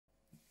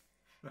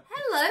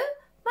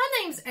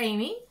name's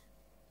Amy.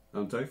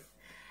 I'm Dave.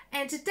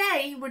 And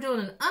today we're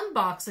doing an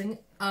unboxing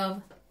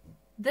of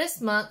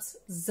this month's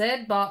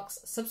Z Box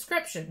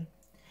subscription.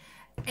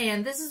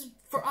 And this is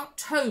for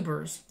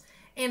October's.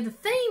 And the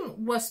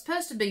theme was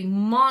supposed to be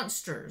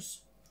monsters.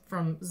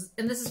 And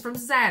this is from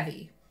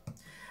Zavvi.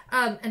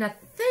 And I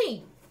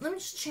think, let me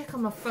just check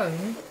on my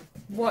phone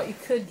what you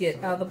could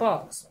get out of the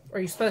box. Or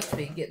you're supposed to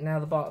be getting out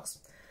of the box.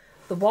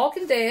 The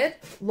Walking Dead,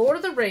 Lord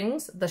of the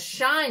Rings, The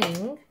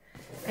Shining,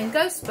 and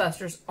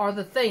Ghostbusters are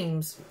the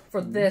themes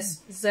for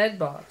this Z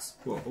Box.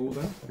 What, all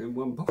that in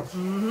one box?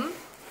 Mm-hmm.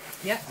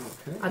 Yep.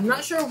 Okay. I'm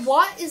not sure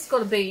what is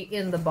going to be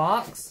in the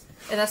box,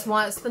 and that's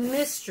why it's the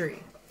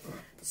mystery.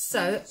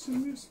 So,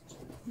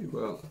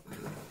 well,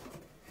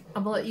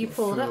 I'm going to let you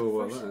pull it up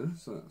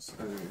first. That's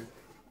a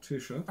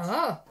t-shirt.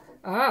 I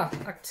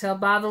can tell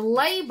by the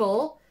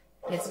label,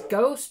 it's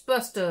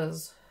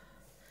Ghostbusters.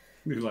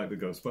 You like the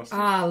Ghostbusters?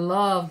 I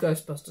love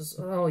Ghostbusters.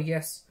 Oh,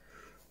 yes.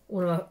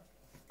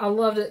 I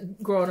loved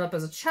it growing up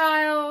as a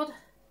child.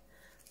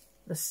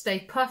 The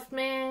Stay Puft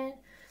Man.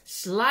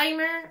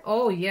 Slimer.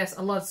 Oh, yes.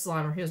 I love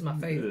Slimer. He was my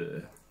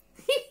favorite.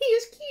 He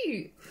is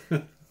cute.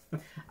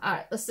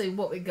 Alright, let's see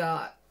what we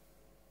got.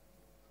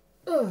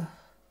 Ugh.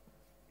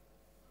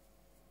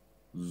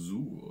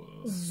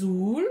 Zool.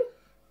 Zool?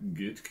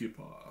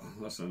 Gatekeeper.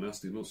 That's a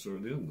nasty monster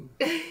at the end.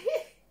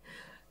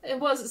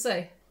 And what does it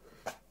say?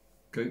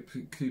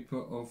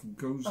 Gatekeeper of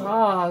Goza.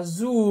 Ah,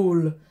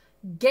 Zool.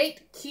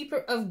 Gatekeeper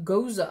of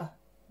Goza.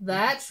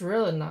 That's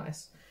really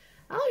nice.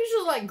 I don't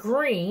usually like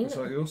green. Is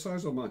that your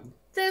size or mine?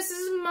 This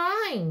is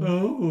mine.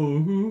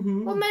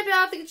 Oh. Well, maybe I'll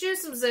have to get you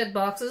some Z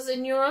boxes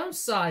in your own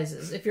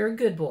sizes if you're a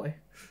good boy.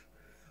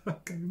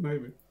 Okay,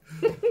 maybe.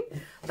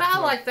 But I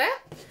like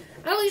that.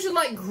 I don't usually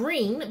like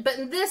green, but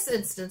in this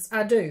instance,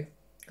 I do.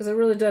 Because it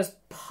really does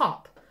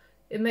pop.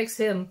 It makes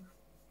him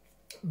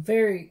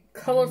very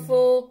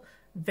colorful,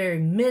 very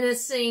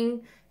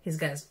menacing. He's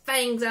got his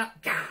fangs out.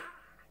 Gah!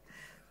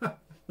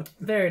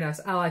 Very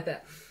nice. I like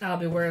that. I'll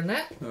be wearing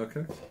that.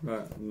 Okay.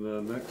 Right. And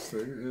the next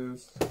thing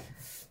is...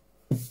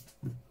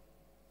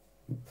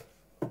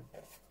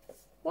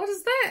 What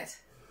is that?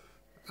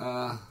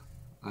 I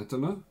don't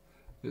know.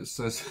 It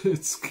says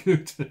it's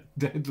cute and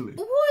deadly.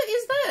 What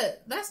is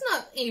that? That's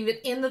not even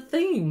in the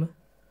theme.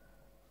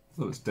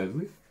 Well, it's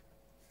deadly.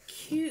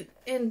 Cute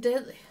and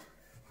deadly.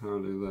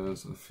 Apparently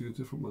there's a few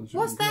different ones.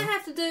 What's that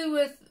have to do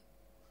with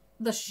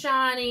The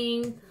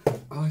Shining?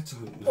 I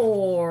don't know.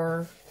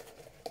 Or...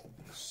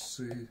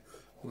 see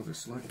what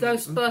it's like.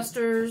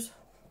 Ghostbusters,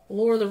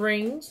 Lord of the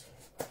Rings.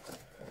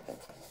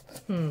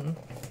 And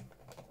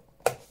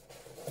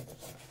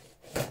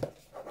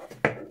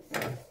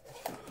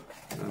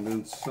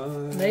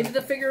inside... Maybe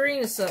the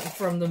figurine is something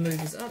from the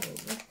movies. I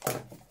don't know.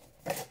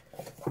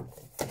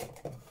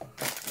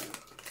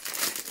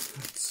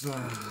 It's,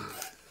 yeah.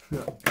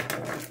 Got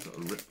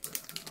a rip there.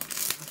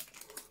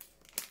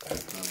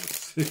 Let's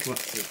see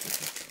what's it.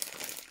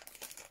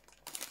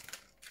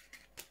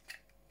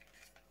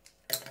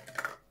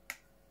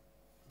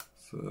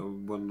 So,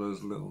 one of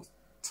those little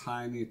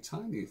tiny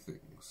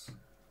things.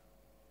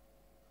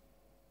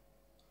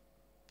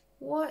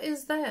 What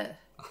is that?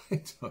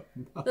 I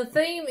don't know. The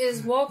theme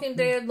is Walking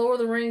Dead, Lord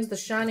of the Rings, The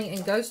Shining,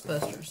 and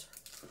Ghostbusters.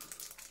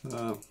 I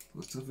don't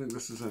think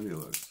this is any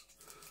of those.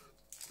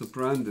 The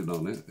branding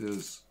on it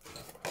is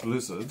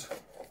Blizzard.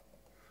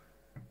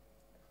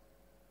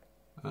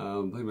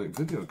 They make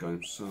video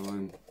games, so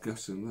I'm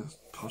guessing that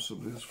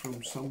possibly is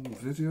from some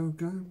video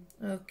game.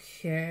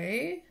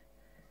 Okay.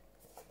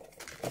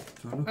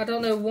 Don't know. I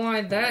don't know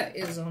why that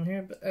is on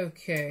here, but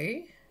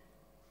okay.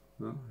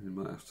 Well, you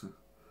might have to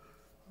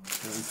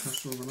get in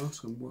touch with them and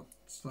ask them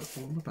what's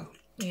that all about.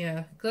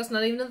 Yeah, because that's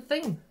not even the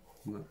theme.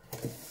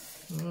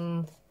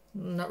 No.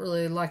 Not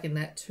really liking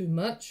that too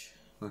much.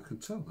 I can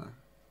tell that.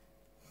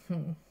 I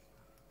can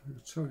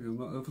tell you're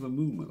not over the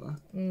moon with that.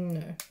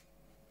 No.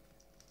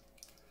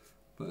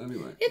 But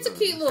anyway. It's a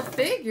cute little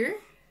figure.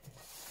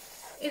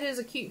 It is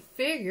a cute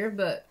figure,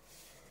 but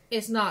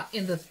it's not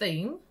in the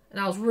theme. And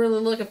I was really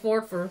looking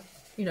forward for,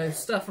 you know,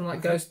 stuff from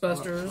like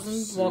Ghostbusters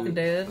and Walking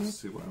Dead. Let's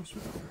see what else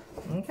we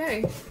got.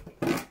 Okay.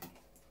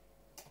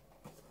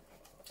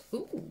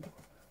 Ooh.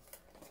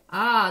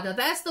 Ah, now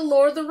that's the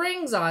Lord of the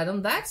Rings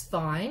item. That's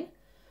fine.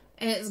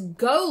 And it's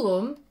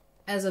Golem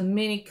as a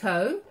mini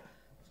co.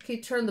 Can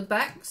you turn the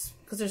backs?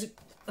 Because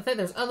I think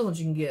there's other ones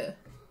you can get.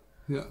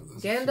 Yeah.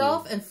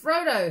 Gandalf and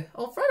Frodo.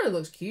 Oh, Frodo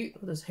looks cute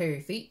with his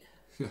hairy feet.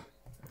 Yeah.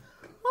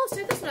 Oh, let's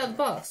take this one out of the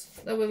box.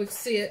 That way we can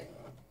see it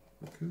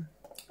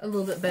a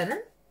little bit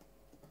better.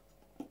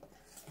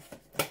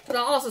 But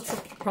I'll also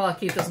probably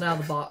keep this one out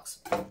of the box.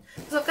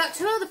 Because I've got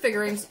two other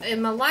figurines.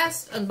 In my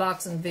last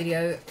unboxing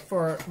video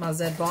for my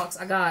Z box,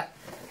 I got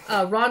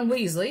Ron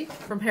Weasley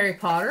from Harry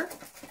Potter.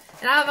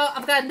 And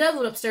I've got another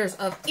one upstairs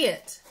of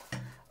it.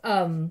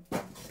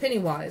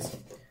 Pennywise.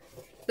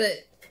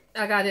 But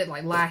I got it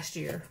like last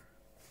year.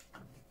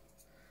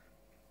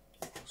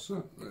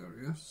 So, there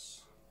he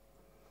is.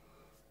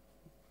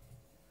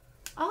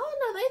 Oh,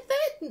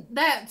 no,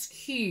 that's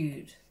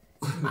cute.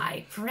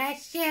 My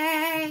precious.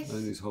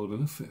 And he's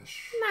holding a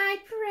fish. My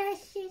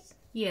precious.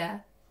 Yeah,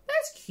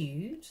 that's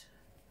cute.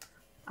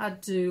 I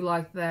do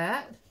like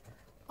that.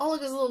 Oh, look,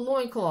 there's a little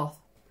loincloth.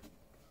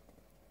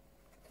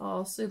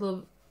 Oh, see a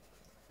little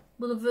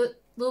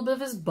bit of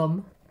his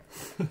bum.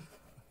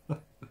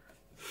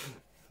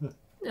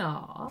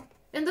 Aww.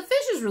 And the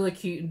fish is really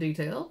cute and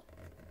detailed.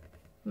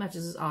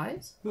 Matches his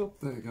eyes. Oh,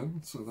 there you go.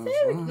 So that's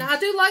Now, I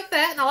do like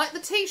that, and I like the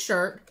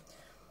t-shirt.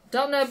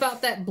 Don't know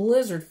about that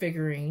Blizzard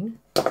figurine.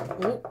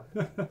 Oh.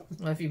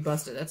 Well, if you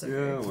bust it, that's okay.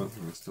 Yeah, well,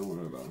 let's don't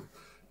worry about it.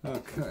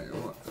 Okay,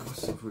 what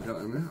else have we got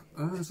in there?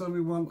 There's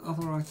only one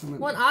other item in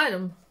One there.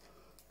 item.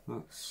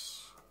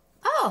 That's...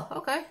 Oh,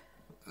 okay.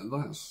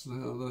 There's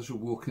your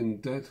Walking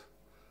Dead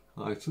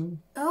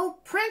item. Oh,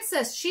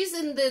 Princess. She's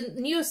in the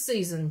newest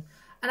season.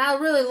 And I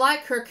really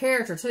like her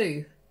character,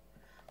 too.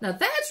 Now,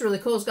 that's really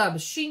cool. It's got a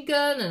machine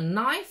gun and a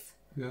knife.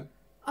 Yeah.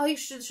 Oh, you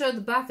should show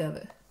the back of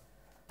it.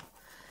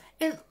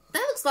 And that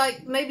looks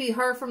like maybe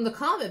her from the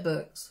comic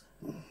books.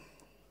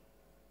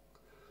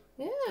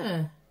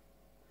 Yeah.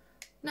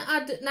 Now,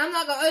 I'm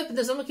not going to open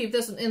this. I'm going to keep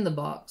this one in the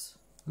box.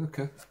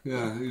 Okay.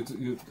 Yeah,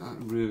 you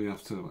really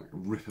have to like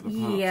rip it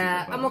apart.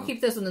 Yeah, I'm going to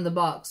keep this one in the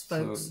box,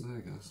 folks. So, there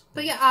you go.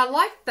 But yeah, I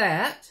like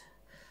that.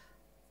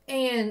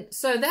 And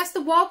so that's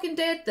the Walking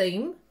Dead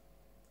theme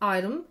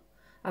item.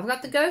 I've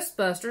got the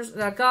Ghostbusters,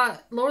 and I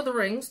got Lord of the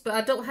Rings, but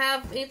I don't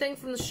have anything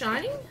from The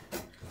Shining.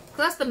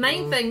 That's the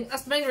main thing.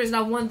 That's the main reason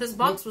I wanted this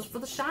box was for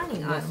The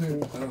Shining item.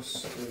 Nothing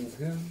else in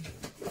here.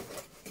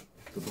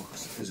 The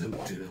box is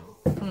empty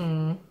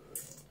now.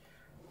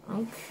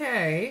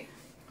 Okay.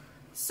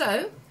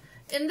 So,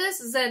 in this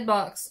Z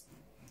Box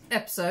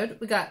episode,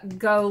 we got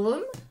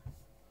Golem,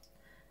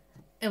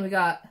 and we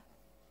got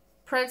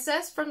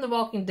Princess from The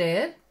Walking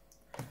Dead.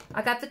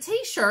 I got the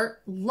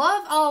t-shirt.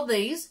 Love all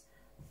these.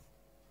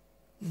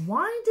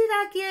 Why did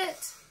I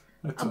get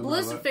a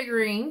Blizzard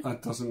figurine?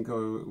 That doesn't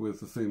go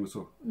with the theme at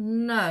all.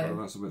 No. So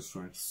that's a bit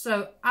strange.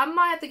 So I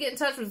might have to get in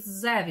touch with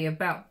Zavvi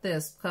about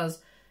this because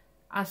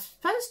I'm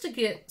supposed to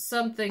get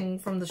something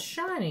from The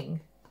Shining.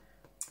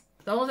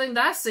 The only thing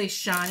that I see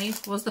shiny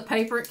was the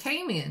paper it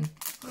came in.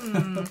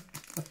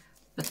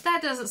 But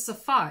that doesn't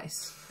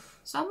suffice.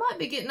 So I might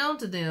be getting on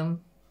to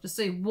them to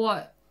see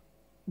what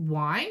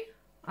wine.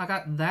 I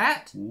got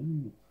that.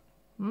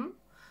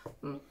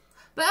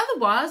 But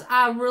otherwise,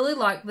 I really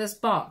like this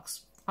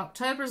box.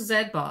 October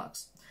Z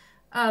Box.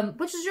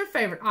 Which is your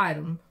favorite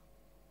item?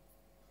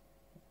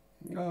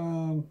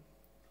 I'd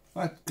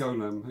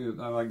Golem.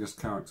 I like this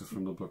character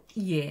from the book.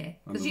 Yeah.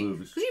 And the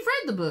movies. Because you've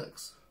read the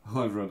books.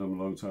 I've read them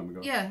a long time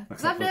ago. Yeah. A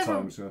couple of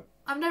times, yeah.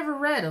 I've never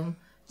read them.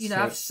 You know,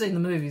 So I've seen the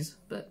movies.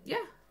 But,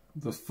 yeah.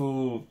 The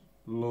full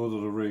Lord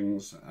of the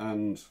Rings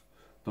and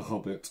The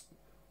Hobbit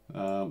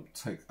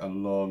take a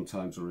long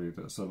time to read.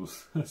 It's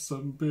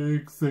some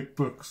big, thick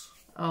books.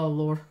 Oh,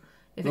 Lord.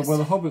 Well,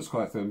 The Hobbit's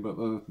quite thin, but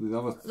the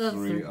other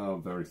three are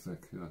very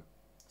thick, yeah.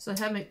 So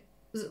how many...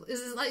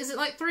 Is it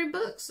like 3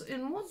 books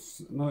in one?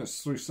 No,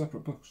 it's 3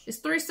 separate books. It's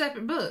 3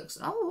 separate books.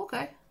 Oh,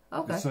 okay.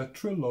 Okay. It's a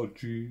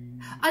trilogy.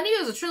 I knew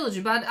it was a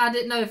trilogy, but I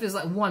didn't know if it was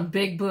like one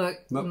big book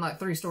and like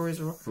 3 stories.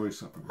 Or 3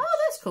 separate books. Oh,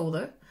 that's cool, though.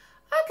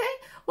 Okay.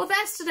 Well,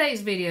 that's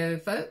today's video,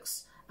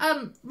 folks.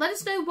 Let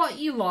us know what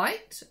you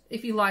liked,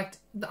 if you liked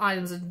the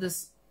items in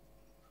this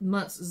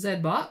month's Z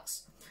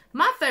Box.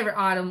 My favorite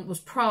item was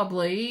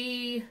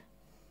probably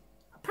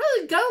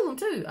Golem,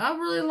 too. I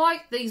really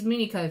like these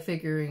Minico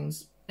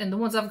figurines, and the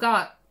ones I've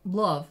got,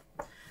 love.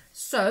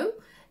 So,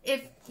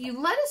 if you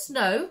let us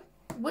know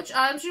which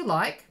items you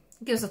like,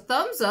 give us a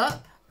thumbs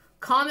up,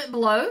 comment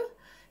below,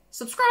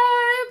 subscribe,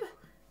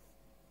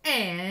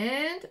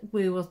 and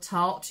we will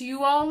talk to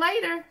you all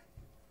later.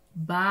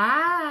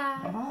 Bye.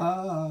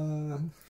 Bye.